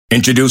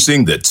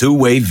Introducing the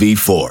Two-Way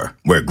V4,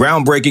 where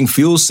groundbreaking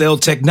fuel cell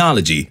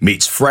technology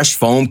meets fresh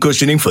foam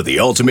cushioning for the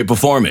ultimate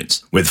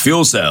performance. With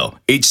Fuel Cell,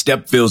 each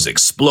step feels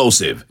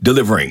explosive,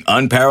 delivering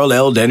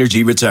unparalleled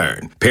energy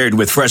return. Paired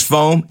with fresh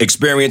foam,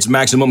 experience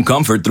maximum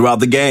comfort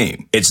throughout the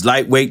game. Its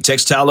lightweight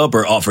textile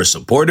upper offers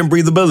support and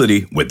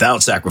breathability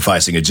without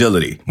sacrificing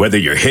agility. Whether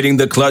you're hitting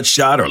the clutch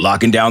shot or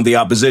locking down the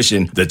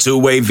opposition, the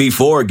Two-Way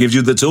V4 gives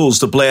you the tools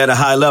to play at a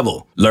high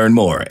level. Learn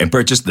more and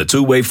purchase the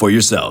Two-Way for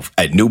yourself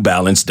at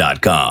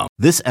newbalance.com.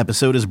 This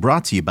episode is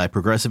brought to you by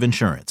Progressive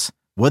Insurance.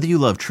 Whether you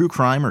love true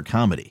crime or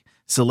comedy,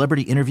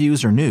 celebrity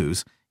interviews or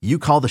news, you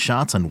call the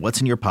shots on what's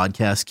in your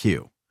podcast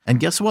queue. And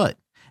guess what?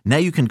 Now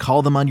you can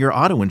call them on your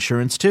auto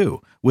insurance too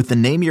with the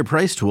Name Your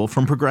Price tool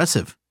from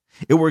Progressive.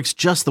 It works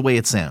just the way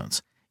it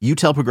sounds. You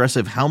tell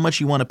Progressive how much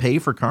you want to pay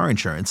for car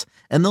insurance,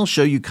 and they'll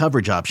show you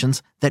coverage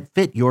options that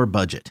fit your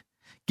budget.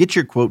 Get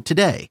your quote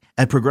today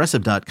at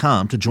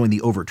Progressive.com to join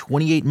the over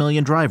 28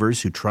 million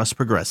drivers who trust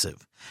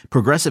Progressive.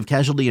 Progressive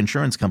Casualty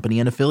Insurance Company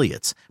and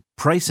Affiliates.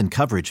 Price and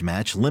coverage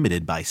match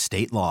limited by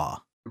state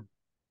law.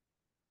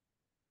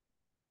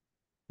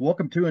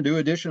 Welcome to a new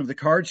edition of the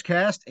Cards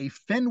Cast, a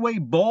Fenway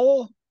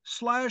Bowl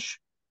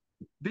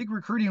 / big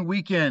recruiting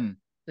weekend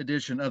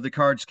edition of the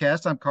Cards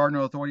Cast. I'm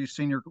Cardinal Authority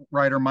senior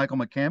writer Michael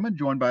McCammon,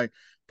 joined by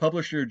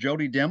publisher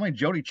Jody Demling.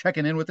 Jody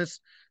checking in with us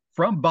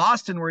from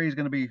Boston, where he's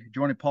going to be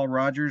joining Paul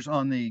Rogers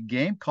on the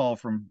game call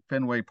from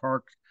Fenway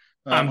Park.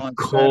 I'm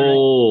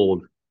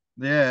cold. Saturday.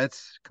 Yeah,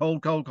 it's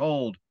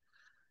cold.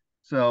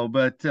 So,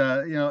 but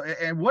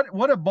and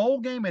what a bowl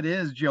game it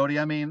is, Jody.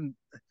 I mean,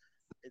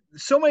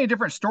 so many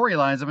different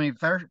storylines. I mean,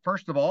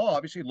 first of all,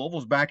 obviously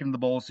Louisville's back into the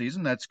bowl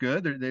season. That's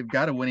good. They've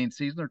got a winning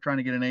season. They're trying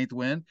to get an 8th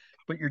win,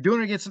 but you're doing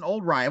it against an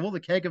old rival.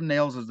 The Keg of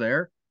Nails is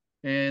there.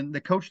 And the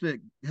coach that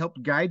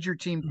helped guide your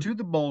team to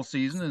the bowl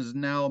season is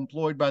now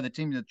employed by the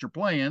team that you're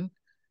playing.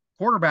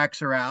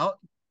 Quarterbacks are out.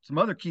 Some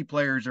other key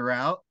players are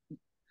out.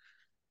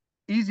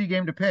 Easy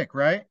game to pick,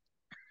 right?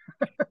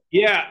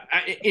 Yeah.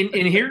 And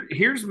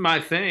here's my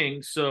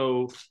thing.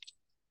 So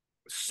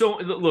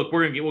look,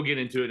 we'll get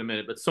into it in a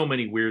minute, but so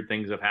many weird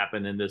things have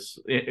happened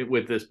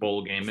with this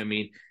bowl game. I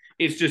mean,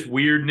 it's just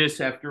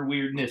weirdness after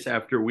weirdness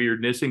after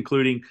weirdness,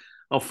 including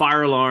a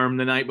fire alarm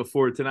the night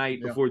before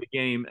before the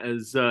game,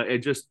 as it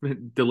just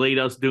delayed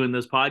us doing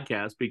this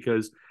podcast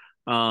because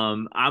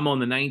I'm on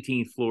the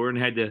 19th floor and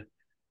had to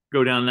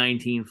go down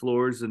 19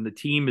 floors, and the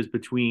team is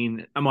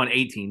I'm on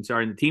 18,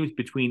 sorry, and the team's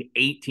between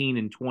 18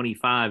 and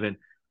 25, and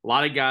a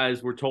lot of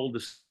guys were told to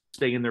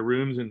stay in their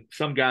rooms, and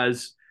some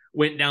guys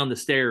went down the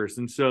stairs.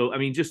 And so, I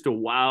mean, just a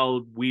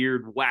wild,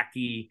 weird,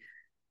 wacky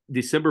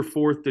December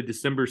 4th to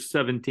December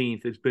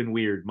 17th. It's been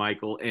weird,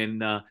 Michael.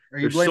 And are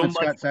you blaming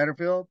Scott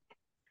Satterfield?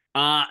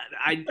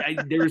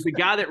 There's a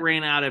guy that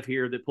ran out of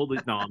here that pulled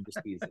it. No, I'm just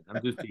teasing.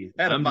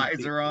 Had a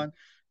visor on.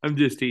 I'm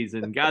just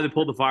teasing. The guy that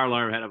pulled the fire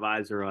alarm had a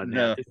visor on.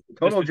 No,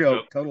 total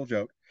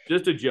joke.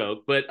 Just a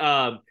joke. But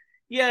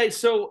yeah.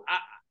 So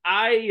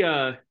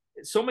I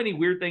so many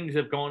weird things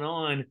have gone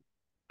on.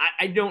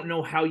 I don't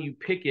know how you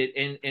pick it.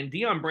 And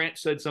Deion Branch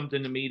said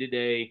something to me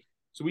today.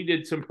 So we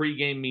did some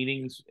pregame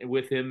meetings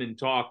with him and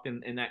talked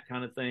and that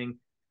kind of thing.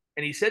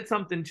 And he said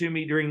something to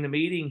me during the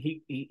meeting.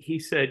 He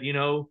said,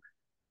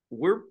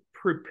 we're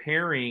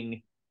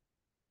preparing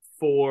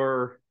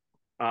for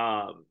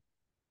the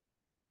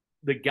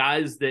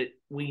guys that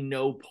we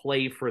know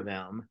play for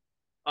them,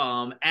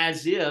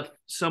 as if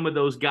some of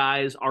those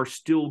guys are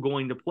still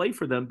going to play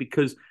for them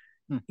because,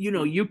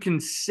 you can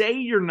say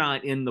you're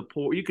not in the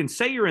portal. You can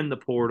say you're in the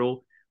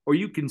portal, or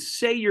you can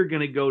say you're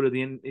going to go to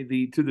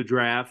the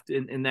draft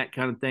and that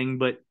kind of thing.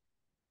 But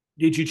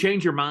did you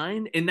change your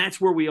mind? And that's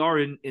where we are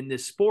in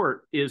this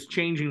sport, is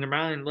changing their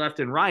mind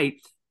left and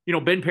right.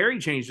 Ben Perry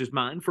changed his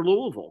mind for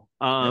Louisville.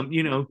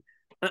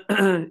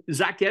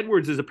 Zach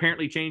Edwards has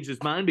apparently changed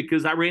his mind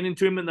because I ran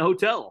into him in the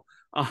hotel.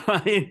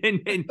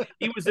 And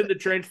he was in the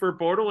transfer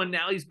portal, and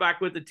now he's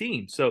back with the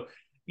team. So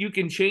you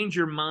can change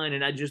your mind,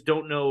 and I just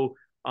don't know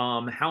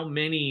how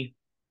many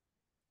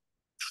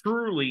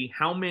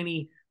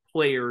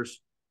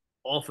players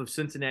off of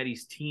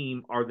Cincinnati's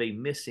team are they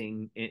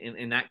missing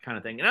and that kind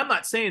of thing. And I'm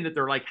not saying that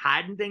they're like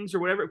hiding things or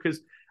whatever, because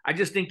I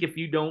just think if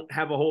you don't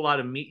have a whole lot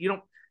of meat,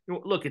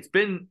 look, it's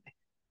been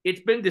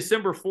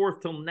December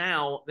 4th till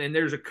now, and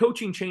there's a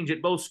coaching change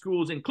at both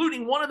schools,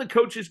 including one of the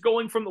coaches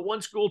going from the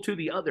one school to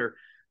the other.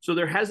 So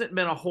there hasn't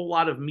been a whole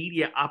lot of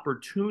media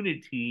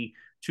opportunity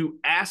to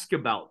ask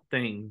about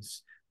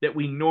things that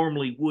we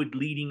normally would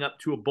leading up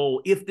to a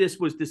bowl, if this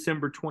was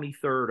December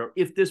 23rd or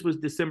if this was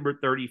December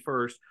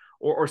 31st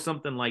or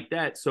something like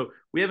that. So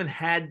we haven't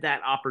had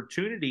that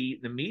opportunity.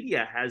 The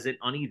media has it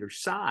on either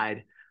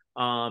side.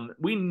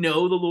 We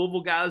know the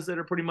Louisville guys that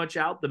are pretty much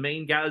out, the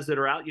main guys that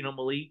are out,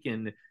 Malik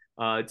and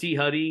T.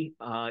 Huddy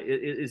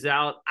is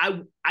out.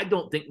 I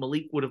don't think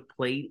Malik would have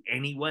played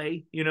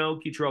anyway.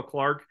 Keitrell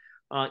Clark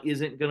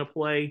isn't going to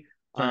play.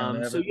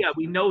 So yeah,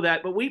 we know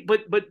that, but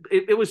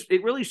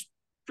it really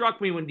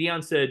struck me when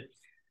Deion said,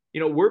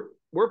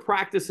 we're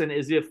practicing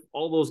as if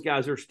all those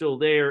guys are still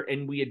there,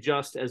 and we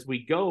adjust as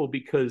we go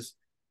because,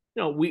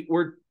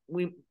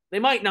 They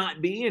might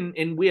not be,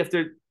 and we have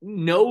to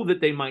know that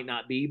they might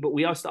not be, but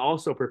we have to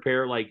also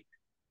prepare, like,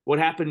 what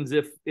happens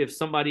if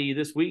somebody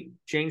this week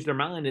changed their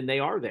mind and they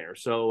are there.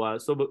 So I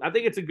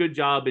think it's a good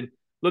job. And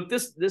look,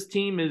 this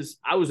team is,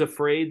 I was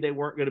afraid they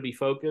weren't going to be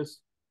focused.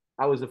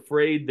 I was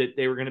afraid that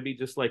they were going to be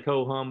just like,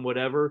 ho hum,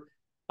 whatever.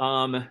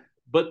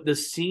 But the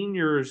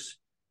seniors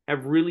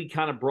have really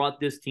kind of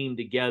brought this team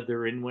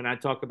together. And when I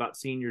talk about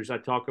seniors, I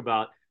talk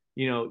about,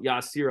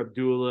 Yasir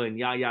Abdullah and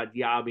Yaya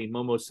Diaby and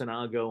Momo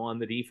Sanago on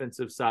the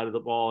defensive side of the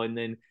ball. And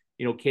then,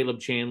 Caleb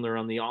Chandler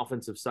on the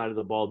offensive side of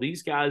the ball.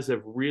 These guys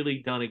have really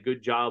done a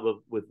good job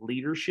with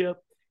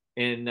leadership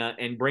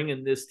and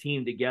bringing this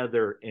team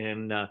together.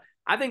 And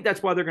I think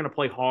that's why they're going to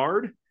play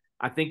hard.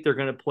 I think they're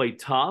going to play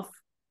tough.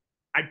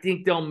 I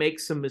think they'll make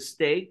some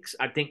mistakes.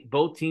 I think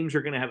both teams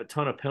are going to have a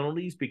ton of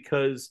penalties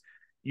because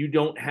you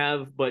don't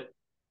have but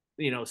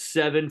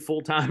 7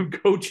 full-time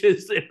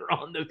coaches that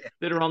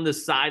are on the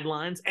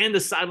sidelines, and the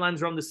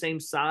sidelines are on the same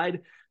side.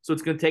 So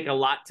it's going to take a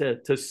lot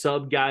to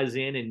sub guys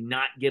in and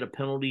not get a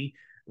penalty.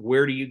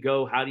 Where do you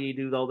go? How do you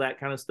do all that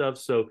kind of stuff?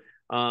 So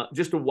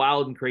just a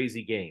wild and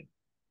crazy game.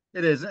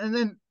 It is. And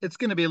then it's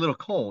going to be a little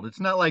cold. It's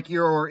not like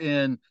you're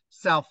in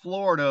South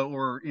Florida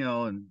or,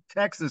 in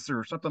Texas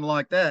or something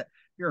like that.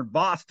 You're in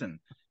Boston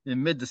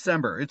in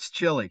mid-December. It's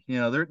chilly.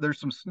 There's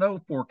some snow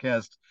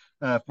forecast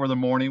for the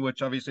morning,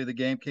 which obviously the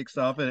game kicks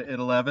off at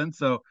 11.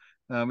 So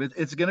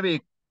it's going to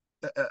be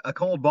a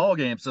cold ball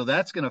game. So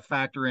that's going to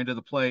factor into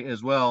the play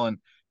as well. And,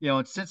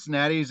 in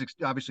Cincinnati's,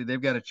 obviously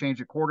they've got to change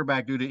a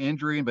quarterback due to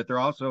injury, but they're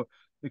also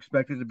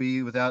expected to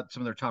be without some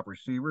of their top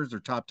receivers,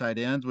 their top tight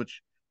ends,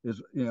 which is,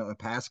 a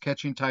pass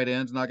catching tight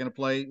end's not going to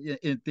play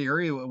in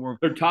theory.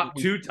 Their top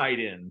 2 tight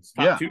ends.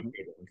 Two tight ends.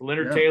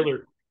 Leonard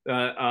Taylor,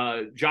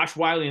 Josh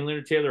Wiley and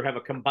Leonard Taylor have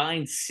a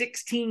combined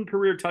 16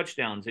 career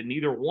touchdowns, and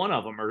neither one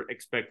of them are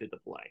expected to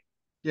play.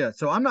 Yeah,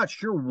 so I'm not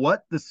sure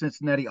what the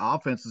Cincinnati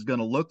offense is going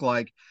to look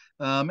like.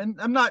 And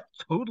I'm not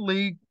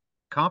totally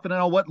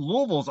confident on what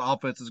Louisville's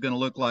offense is going to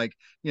look like.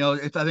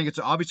 I think it's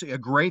obviously a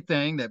great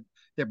thing that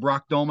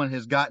Brock Dolman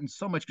has gotten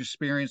so much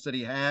experience that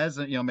he has,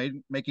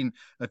 making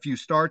a few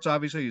starts.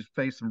 Obviously, he's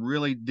faced some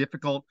really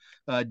difficult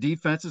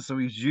defenses, so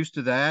he's used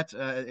to that.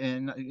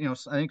 And I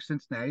think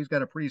Cincinnati's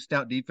got a pretty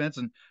stout defense,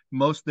 and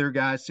most of their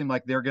guys seem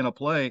like they're going to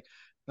play.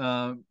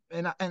 And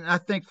I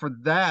think for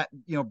that,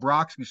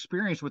 Brock's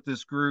experience with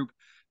this group,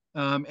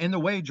 and the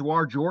way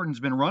Jawar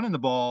Jordan's been running the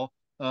ball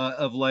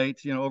of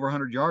late, over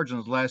 100 yards in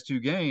his last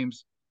 2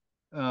 games.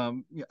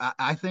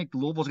 I think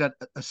Louisville's got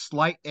a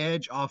slight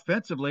edge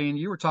offensively, and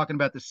you were talking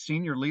about the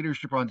senior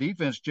leadership on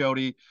defense,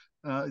 Jody.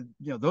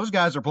 Those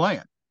guys are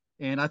playing,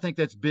 and I think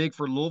that's big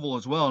for Louisville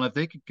as well. And if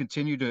they can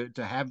continue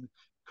to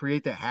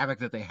create the havoc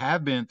that they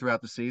have been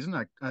throughout the season,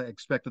 I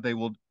expect that they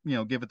will,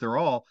 give it their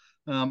all.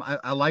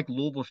 I like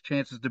Louisville's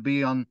chances to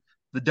be on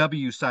the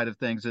W side of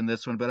things in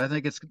this one, but I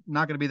think it's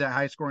not going to be that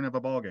high scoring of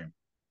a ball game.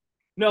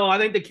 No, I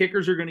think the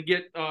kickers are going to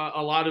get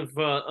a lot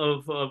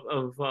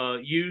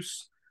of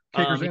use.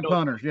 Kickers and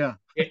punters, yeah.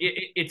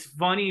 It's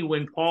funny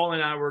when Paul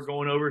and I were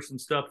going over some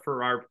stuff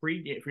for our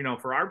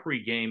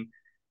pregame,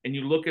 and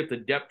you look at the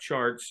depth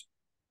charts.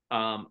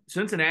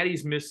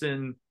 Cincinnati's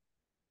missing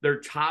their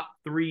top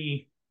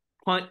 3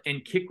 punt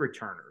and kick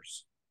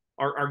returners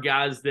are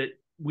guys that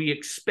we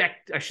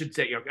expect. I should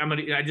say,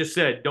 I just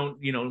said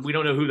we don't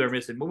know who they're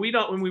missing, but we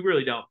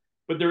really don't.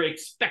 But they're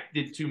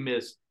expected to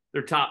miss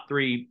their top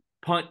 3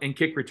 punt and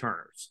kick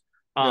returners.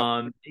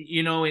 And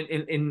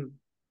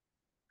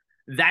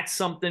that's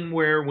something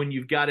where when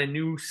you've got a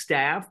new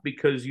staff,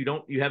 because you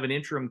have an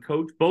interim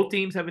coach, both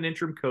teams have an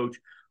interim coach.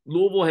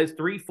 Louisville has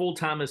 3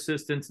 full-time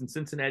assistants and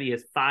Cincinnati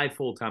has 5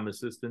 full-time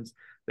assistants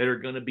that are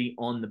going to be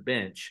on the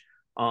bench.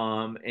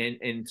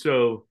 And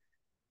so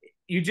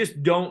you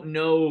just don't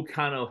know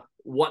kind of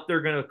what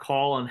they're going to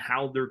call and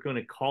how they're going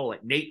to call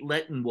it. Nate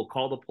Letton will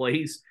call the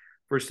plays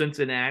for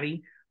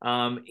Cincinnati.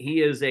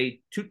 He is a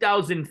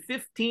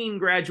 2015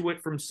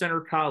 graduate from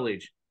Center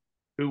College,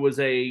 who was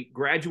a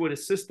graduate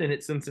assistant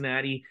at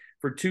Cincinnati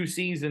for 2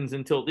 seasons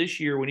until this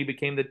year when he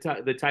became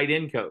the tight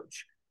end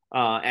coach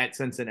at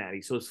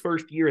Cincinnati. So his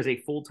first year as a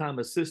full-time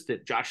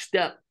assistant. Josh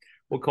Stepp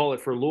will call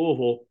it for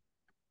Louisville.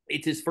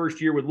 It's his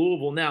first year with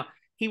Louisville. Now,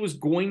 he was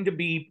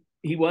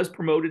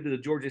promoted to the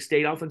Georgia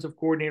State offensive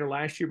coordinator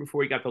last year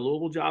before he got the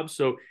Louisville job.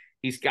 So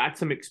he's got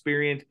some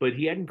experience, but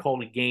he hadn't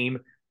called a game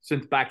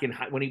since back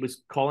when he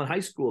was calling high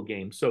school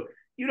games. So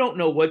you don't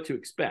know what to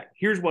expect.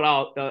 Here's what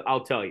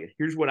I'll tell you.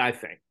 Here's what I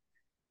think.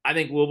 I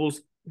think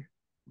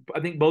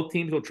both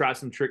teams will try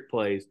some trick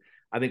plays.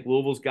 I think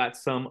Louisville's got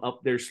some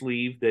up their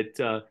sleeve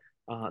that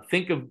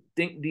think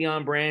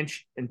Deion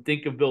Branch and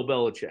think of Bill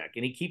Belichick.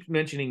 And he keeps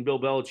mentioning Bill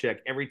Belichick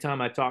every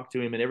time I talk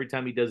to him and every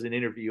time he does an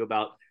interview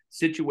about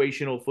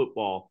situational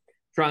football,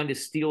 trying to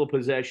steal a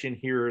possession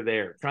here or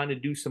there, trying to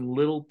do some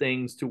little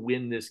things to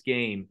win this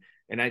game.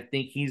 And I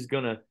think he's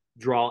going to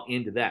draw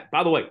into that.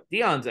 By the way,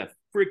 Deion's a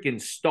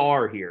freaking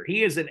star here.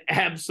 He is an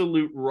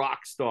absolute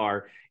rock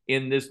star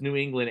in this New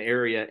England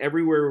area.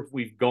 Everywhere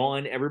we've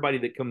gone, everybody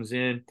that comes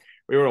in,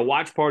 we were at a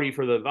watch party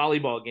for the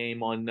volleyball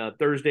game on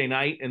Thursday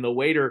night, and the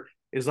waiter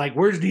is like,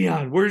 where's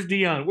Deion? Where's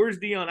Deion? Where's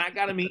Deion? I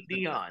got to meet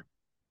Deion.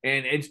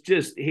 And it's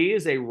just, he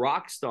is a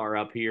rock star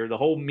up here. The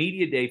whole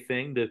media day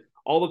thing,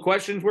 all the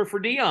questions were for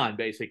Deion,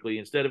 basically,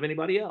 instead of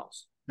anybody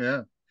else.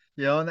 Yeah.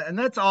 And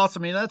that's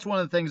awesome. I mean, that's one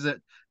of the things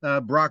that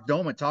Brock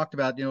Domann talked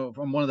about,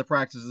 from one of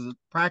the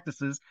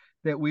practices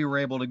that we were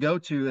able to go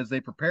to as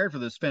they prepared for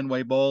this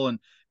Fenway Bowl. And,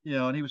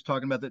 and he was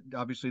talking about that,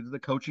 obviously the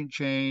coaching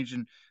change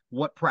and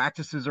what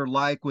practices are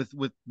like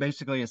with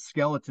basically a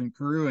skeleton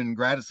crew and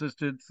grad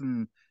assistants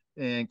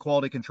and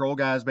quality control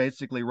guys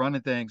basically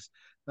running things.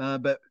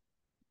 But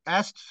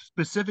asked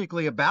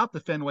specifically about the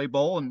Fenway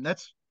Bowl, and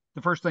that's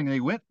the first thing they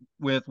went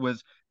with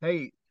was,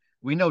 hey,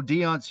 we know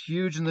Deion's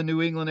huge in the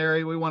New England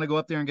area. We want to go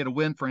up there and get a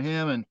win for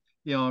him and,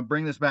 and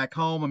bring this back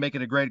home and make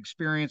it a great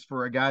experience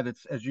for a guy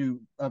that's, as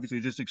you obviously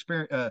just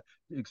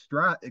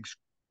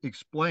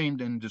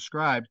explained and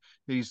described,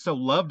 that he's so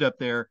loved up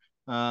there.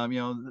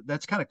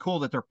 That's kind of cool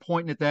that they're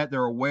pointing at that.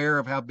 They're aware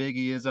of how big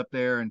he is up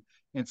there.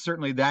 And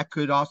certainly that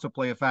could also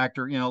play a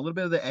factor, a little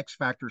bit of the X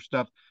factor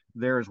stuff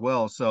there as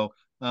well. So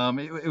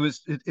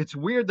it's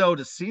weird though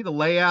to see the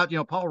layout.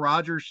 Paul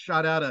Rogers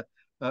shot out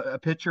a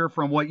picture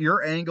from what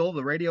your angle,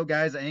 the radio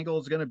guy's angle,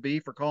 is going to be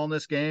for calling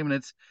this game, and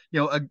it's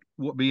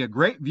will be a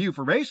great view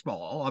for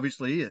baseball.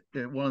 Obviously, at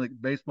one of the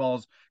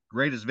baseball's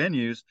greatest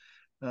venues,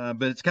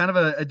 but it's kind of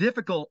a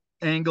difficult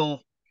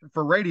angle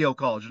for radio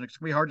college, and it's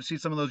going to be hard to see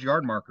some of those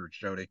yard markers,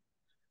 Jody.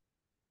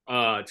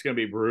 It's going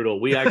to be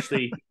brutal. We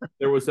actually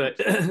there was a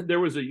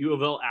U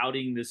of L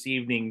outing this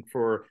evening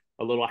for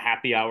a little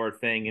happy hour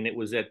thing, and it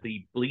was at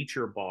the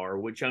Bleacher Bar,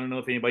 which I don't know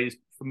if anybody's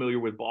familiar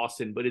with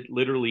Boston, but it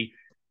literally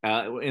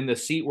in the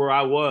seat where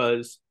I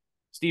was,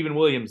 Stephen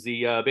Williams,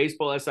 the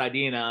baseball SID,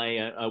 and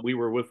I, we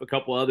were with a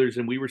couple others,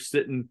 and we were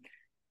sitting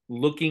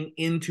looking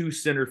into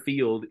center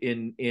field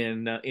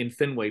in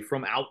Fenway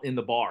from out in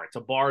the bar. It's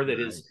a bar that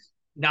is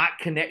not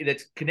connected.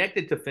 That's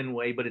connected to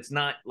Fenway, but it's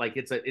not like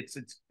it's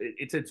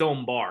its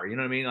own bar. You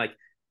know what I mean? Like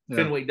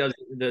Fenway does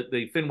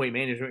the Fenway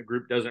management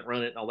group doesn't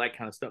run it and all that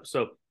kind of stuff.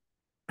 So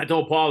I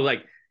told Paul, I was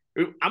like,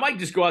 I might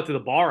just go out to the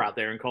bar out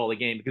there and call the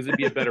game because it'd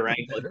be a better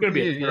angle. It's going to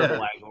be a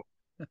terrible angle.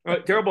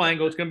 Terrible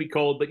angle. It's going to be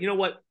cold, but you know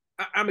what?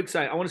 I'm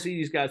excited. I want to see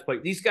these guys play.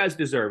 These guys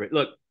deserve it.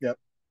 Look,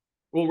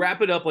 we'll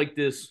wrap it up like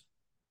this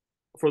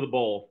for the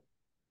bowl.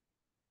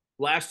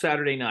 Last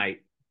Saturday night,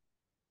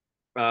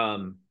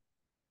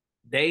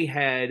 they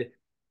had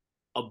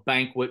a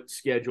banquet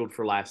scheduled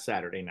for last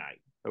Saturday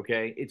night.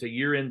 Okay, it's a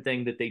year-end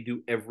thing that they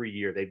do every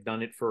year. They've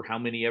done it for how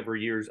many ever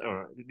years?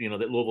 That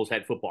Louisville's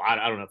had football.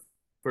 I don't know.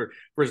 For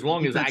as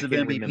long as I can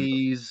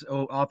MVPs,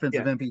 remember.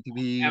 Offensive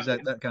MVPs,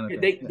 that kind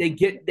of thing.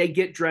 They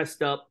get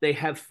dressed up, they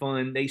have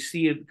fun, they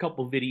see a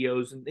couple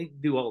videos, and they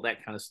do all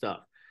that kind of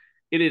stuff.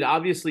 It had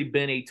obviously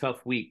been a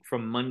tough week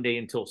from Monday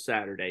until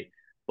Saturday,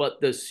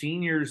 but the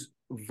seniors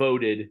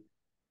voted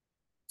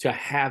to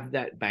have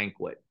that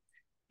banquet.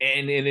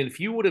 And if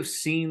you would have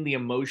seen the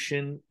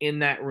emotion in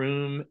that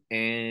room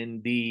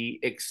and the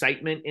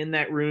excitement in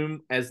that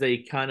room as they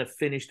kind of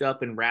finished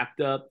up and wrapped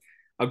up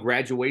a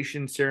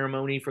graduation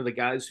ceremony for the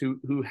guys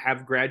who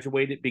have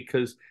graduated,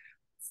 because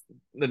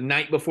the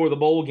night before the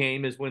bowl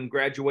game is when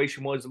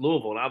graduation was at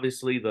Louisville. And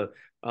obviously the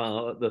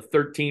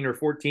 13 or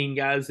 14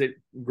 guys that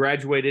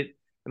graduated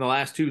in the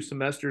last two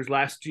semesters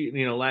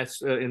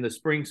in the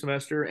spring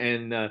semester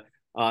and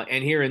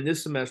here in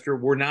this semester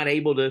were not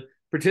able to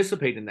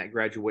participate in that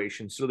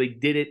graduation. So they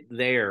did it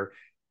there.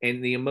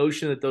 And the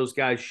emotion that those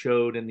guys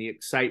showed and the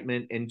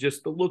excitement and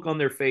just the look on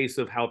their face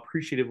of how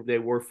appreciative they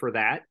were for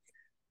that,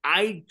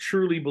 I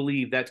truly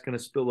believe that's going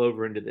to spill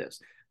over into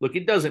this. Look,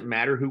 it doesn't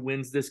matter who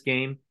wins this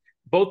game.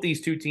 Both these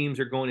two teams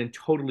are going in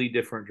totally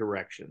different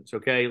directions,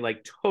 okay?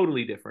 Like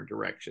totally different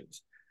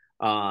directions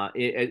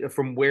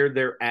from where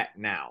they're at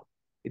now.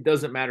 It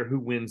doesn't matter who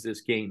wins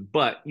this game,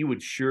 but you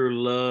would sure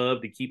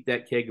love to keep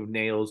that keg of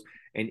nails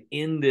and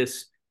end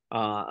this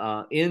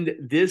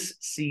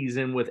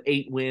season with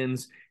 8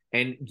 wins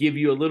and give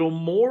you a little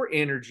more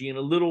energy and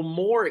a little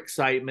more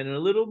excitement and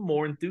a little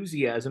more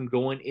enthusiasm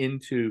going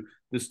into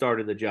the start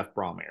of the Jeff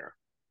Brom era.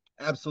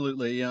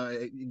 Absolutely.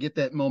 Get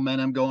that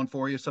momentum going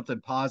for you, something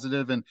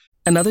positive. And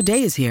another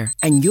day is here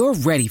and you're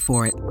ready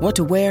for it. What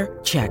to wear?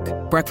 Check.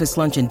 Breakfast,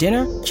 lunch, and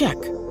dinner?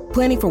 Check.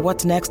 Planning for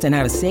what's next and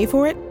how to save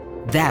for it?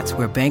 That's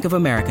where Bank of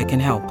America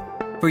can help.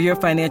 For your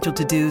financial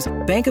to-dos,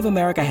 Bank of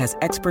America has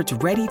experts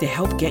ready to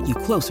help get you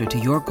closer to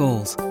your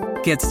goals.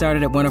 Get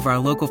started at one of our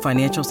local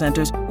financial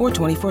centers or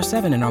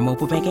 24/7 in our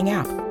mobile banking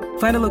app.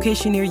 Find a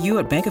location near you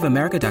at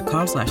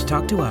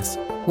bankofamerica.com/talktous.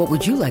 What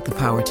would you like the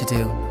power to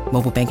do?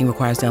 Mobile banking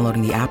requires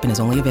downloading the app and is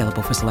only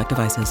available for select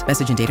devices.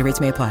 Message and data rates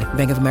may apply.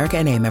 Bank of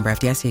America NA, member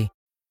FDIC.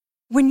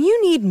 When you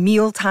need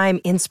mealtime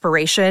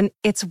inspiration,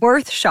 it's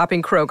worth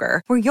shopping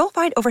Kroger, where you'll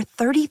find over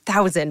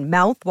 30,000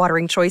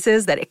 mouth-watering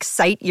choices that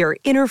excite your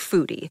inner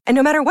foodie. And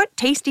no matter what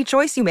tasty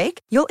choice you make,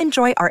 you'll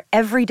enjoy our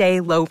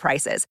everyday low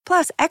prices,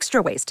 plus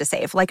extra ways to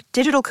save, like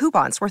digital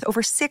coupons worth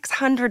over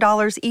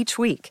 $600 each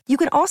week. You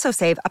can also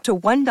save up to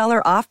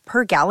 $1 off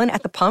per gallon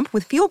at the pump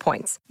with fuel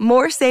points.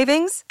 More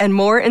savings and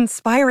more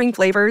inspiring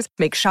flavors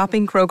make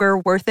shopping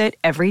Kroger worth it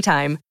every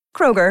time.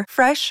 Kroger,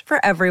 fresh for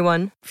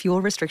everyone.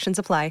 Fuel restrictions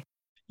apply.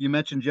 You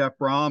mentioned Jeff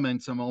Brom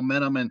and some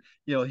momentum, and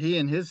he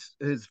and his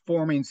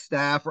forming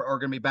staff are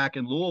going to be back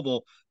in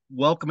Louisville,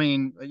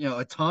 welcoming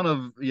a ton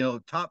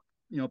of top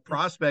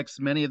prospects.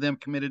 Many of them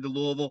committed to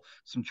Louisville,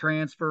 some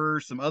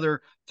transfers, some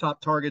other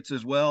top targets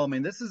as well. I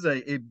mean, this is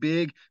a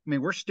big. I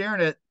mean, we're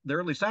staring at the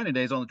early signing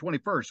days on the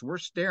 21st. We're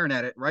staring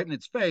at it right in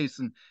its face,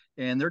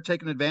 and they're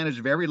taking advantage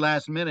of every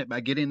last minute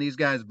by getting these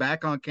guys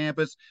back on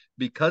campus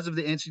because of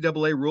the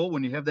NCAA rule.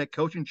 When you have that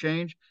coaching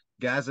change,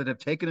 guys that have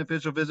taken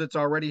official visits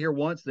already here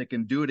once, they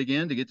can do it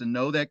again to get to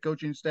know that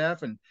coaching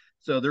staff. And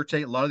so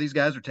a lot of these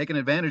guys are taking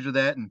advantage of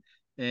that.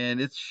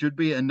 And it should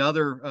be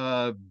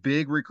another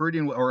big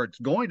recruiting, or it's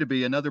going to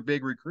be another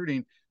big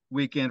recruiting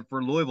weekend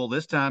for Louisville,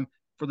 this time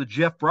for the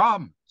Jeff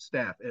Brom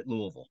staff at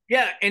Louisville.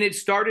 Yeah, and it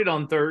started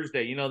on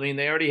Thursday.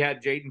 They already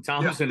had Jaden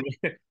Thompson,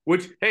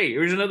 which, hey,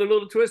 here's another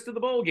little twist of the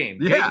bowl game.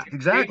 Yeah,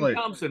 exactly. Jaden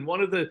Thompson, one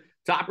of the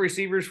top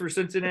receivers for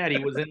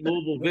Cincinnati, was in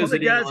Louisville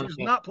visiting. One of the guys who's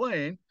not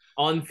playing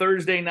on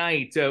Thursday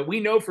night. We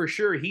know for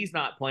sure he's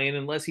not playing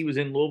unless he was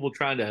in Louisville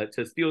trying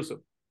to steal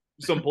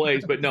some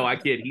plays. But no, I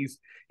kid. He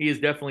is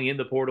definitely in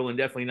the portal and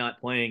definitely not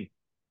playing.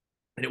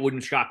 And it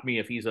wouldn't shock me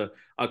if he's a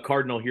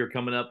Cardinal here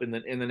coming up in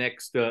the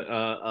next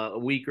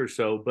week or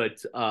so. But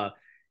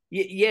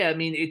yeah, I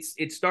mean,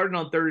 it started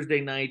on Thursday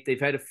night. They've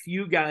had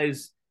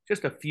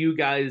just a few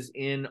guys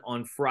in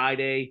on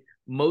Friday.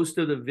 Most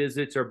of the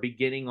visits are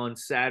beginning on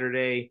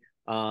Saturday.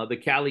 The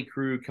Cali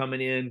crew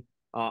coming in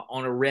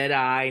on a red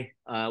eye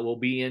will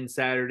be in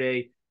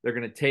Saturday. They're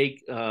going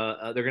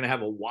to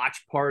have a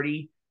watch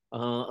party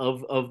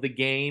of the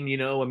game.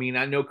 I mean,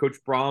 I know Coach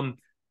Brom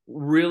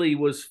really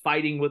was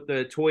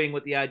toying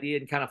with the idea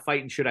and kind of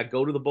fighting, should I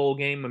go to the bowl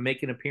game and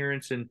make an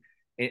appearance and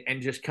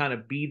just kind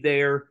of be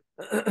there?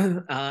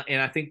 And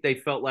I think they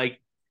felt like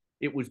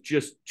it was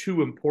just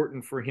too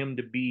important for him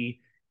to be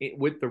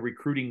with the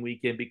recruiting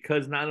weekend,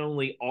 because not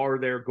only are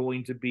there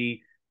going to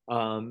be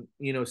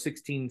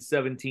 16,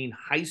 17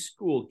 high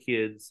school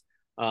kids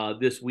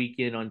this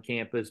weekend on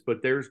campus,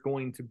 but there's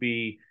going to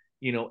be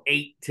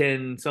 8,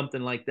 10,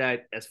 something like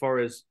that as far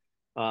as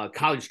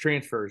college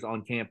transfers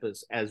on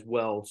campus as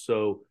well.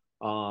 So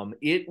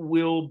it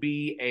will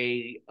be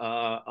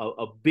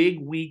a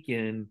big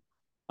weekend,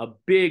 a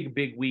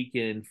big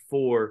weekend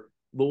for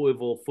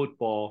Louisville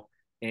football.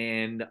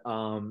 And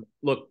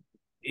look,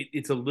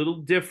 it's a little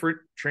different.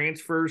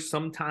 Transfers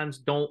sometimes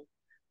don't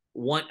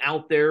want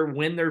out there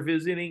when they're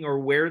visiting or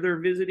where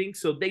they're visiting,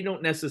 so they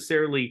don't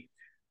necessarily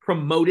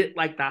promote it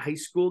like the high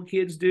school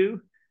kids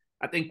do.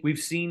 I think we've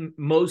seen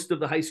most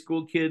of the high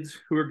school kids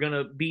who are going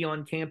to be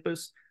on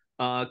campus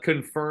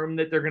confirm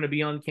that they're going to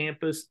be on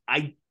campus.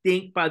 I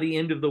think by the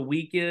end of the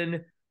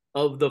weekend,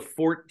 of the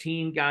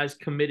 14 guys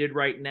committed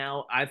right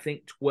now, I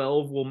think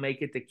 12 will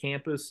make it to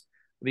campus.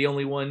 The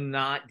only one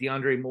not,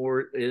 DeAndre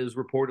Moore, is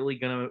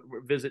reportedly going to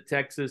visit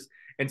Texas.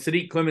 And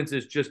Sadiq Clemens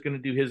is just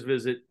going to do his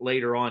visit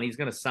later on. He's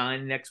going to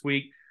sign next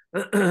week,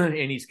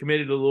 and he's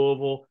committed to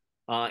Louisville.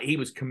 He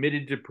was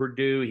committed to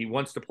Purdue. He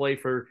wants to play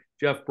for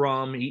Jeff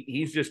Brom.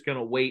 He's just going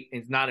to wait.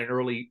 It's not an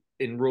early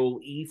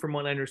enrollee from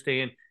what I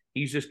understand.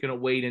 He's just going to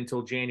wait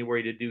until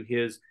January to do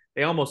his.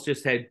 They almost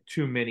just had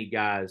too many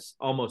guys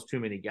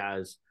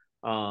that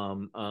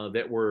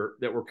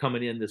were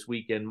coming in this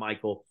weekend,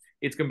 Michael.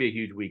 It's going to be a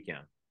huge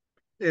weekend.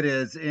 It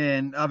is,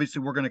 and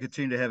obviously we're going to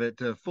continue to have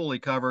it fully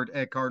covered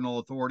at Cardinal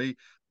Authority.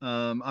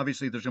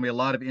 Obviously, there's going to be a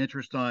lot of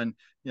interest on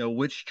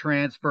which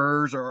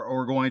transfers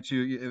are going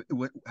to,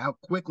 how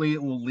quickly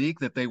it will leak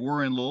that they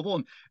were in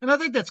Louisville, and I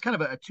think that's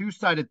kind of a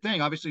two-sided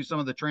thing. Obviously, some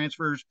of the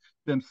transfers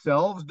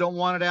themselves don't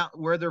want it out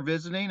where they're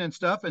visiting and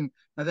stuff, and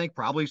I think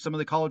probably some of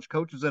the college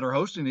coaches that are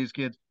hosting these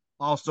kids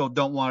also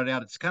don't want it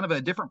out. It's kind of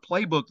a different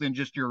playbook than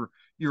just your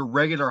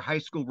regular high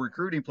school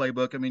recruiting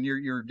playbook. I mean,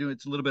 you're doing,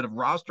 it's a little bit of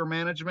roster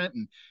management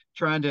and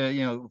trying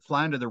to,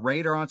 fly under the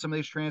radar on some of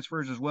these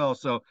transfers as well.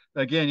 So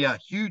again, yeah,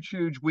 huge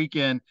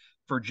weekend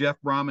for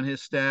Jeff Brom and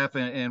his staff.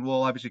 And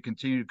we'll obviously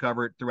continue to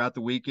cover it throughout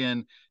the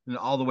weekend and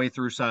all the way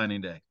through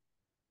signing day.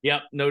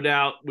 Yep, no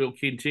doubt. We'll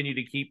continue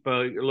to keep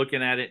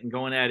looking at it and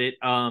going at it.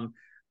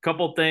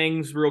 Couple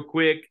things real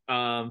quick.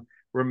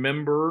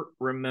 Remember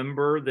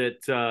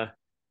that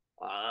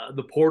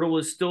the portal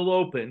is still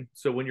open.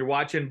 So when you're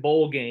watching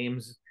bowl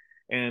games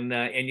and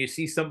you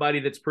see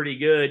somebody that's pretty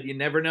good, you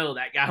never know,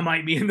 that guy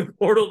might be in the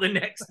portal the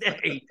next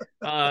day.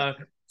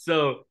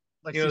 So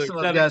like some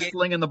of the guys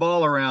slinging the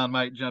ball around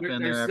might jump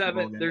in there.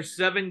 There's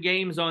 7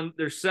 games on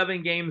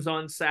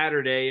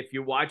Saturday. If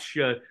you watch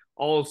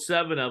all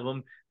 7 of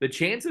them, the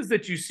chances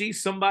that you see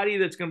somebody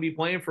that's going to be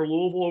playing for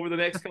Louisville over the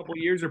next couple of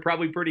years are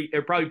probably pretty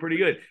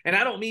good. And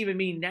I don't even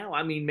mean now.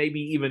 I mean maybe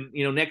even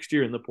next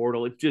year in the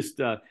portal. It's just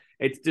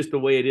the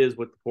way it is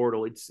with the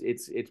portal.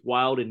 It's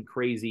wild and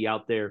crazy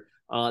out there.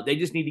 They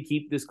just need to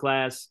keep this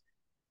class,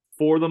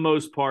 for the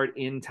most part,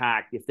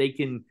 intact. If they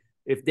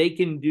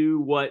can do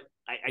what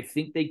I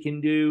think they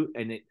can do,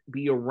 and it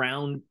be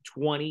around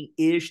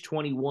 20-ish,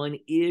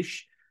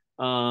 21-ish,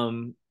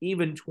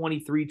 even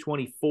 23,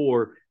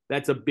 24,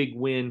 that's a big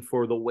win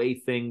for the way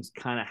things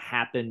kind of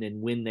happened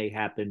and when they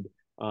happened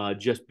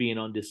just being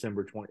on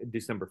December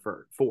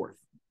 4th.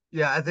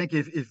 Yeah, I think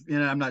if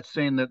I'm not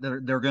saying that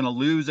they're going to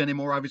lose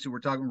anymore. Obviously, we're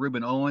talking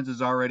Ruben Owens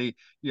has already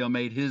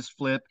made his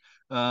flip.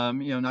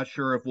 Not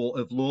sure if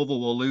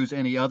Louisville will lose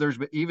any others,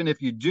 but even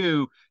if you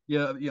do,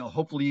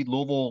 hopefully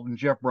Louisville and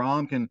Jeff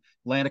Brom can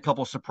land a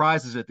couple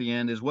surprises at the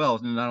end as well.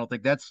 And I don't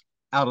think that's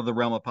out of the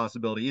realm of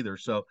possibility either.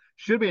 So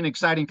should be an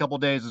exciting couple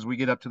of days as we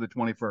get up to the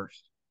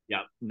 21st.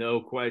 Yeah, no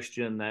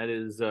question. That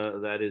is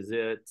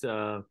it.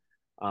 So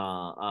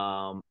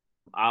what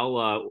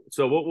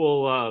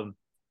we'll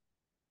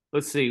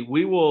let's see.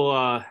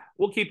 We'll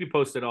keep you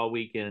posted all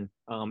weekend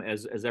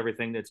as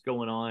everything that's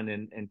going on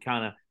and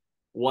kind of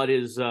what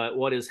is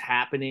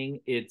happening.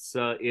 It's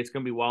going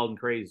to be wild and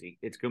crazy.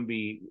 It's going to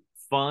be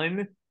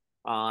fun,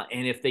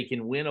 and if they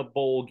can win a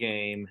bowl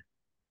game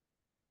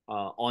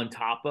on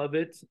top of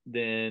it,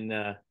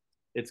 then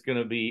it's going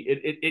to be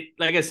it.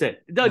 Like I said,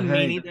 it doesn't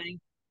mean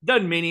anything.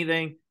 Doesn't mean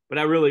anything. But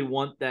I really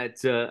want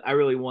that.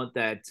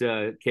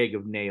 Keg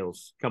of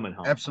nails coming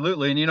home.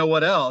 Absolutely, and you know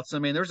what else? I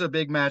mean, there's a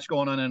big match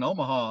going on in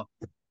Omaha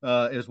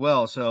as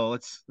well. So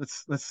let's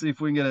see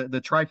if we can get the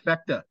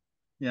trifecta.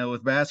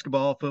 With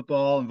basketball,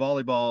 football, and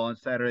volleyball on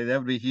Saturday, that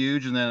would be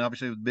huge. And then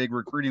obviously with big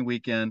recruiting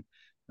weekend,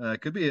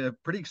 it could be a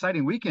pretty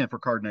exciting weekend for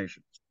Card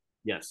Nation.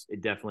 Yes,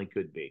 it definitely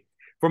could be.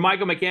 For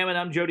Michael McCammon,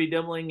 I'm Jody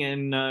Demling,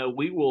 and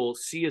we will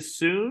see you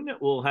soon.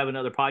 We'll have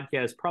another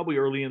podcast probably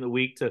early in the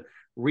week to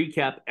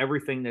recap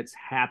everything that's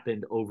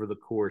happened over the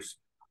course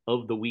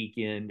of the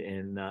weekend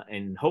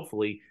and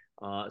hopefully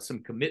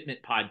some commitment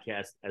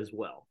podcast as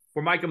well.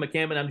 For Michael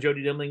McCammon, I'm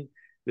Jody Demling.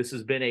 This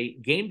has been a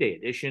game day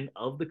edition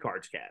of the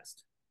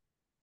Cardscast.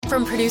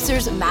 From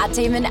producers Matt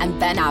Damon and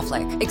Ben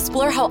Affleck,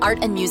 explore how art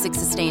and music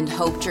sustained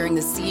hope during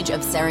the siege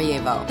of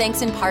Sarajevo,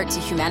 thanks in part to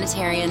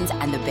humanitarians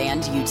and the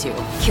band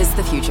U2. Kiss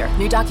the Future.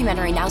 New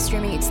documentary now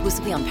streaming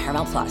exclusively on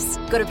Paramount+.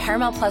 Go to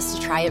Paramount+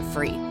 to try it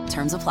free.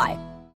 Terms apply.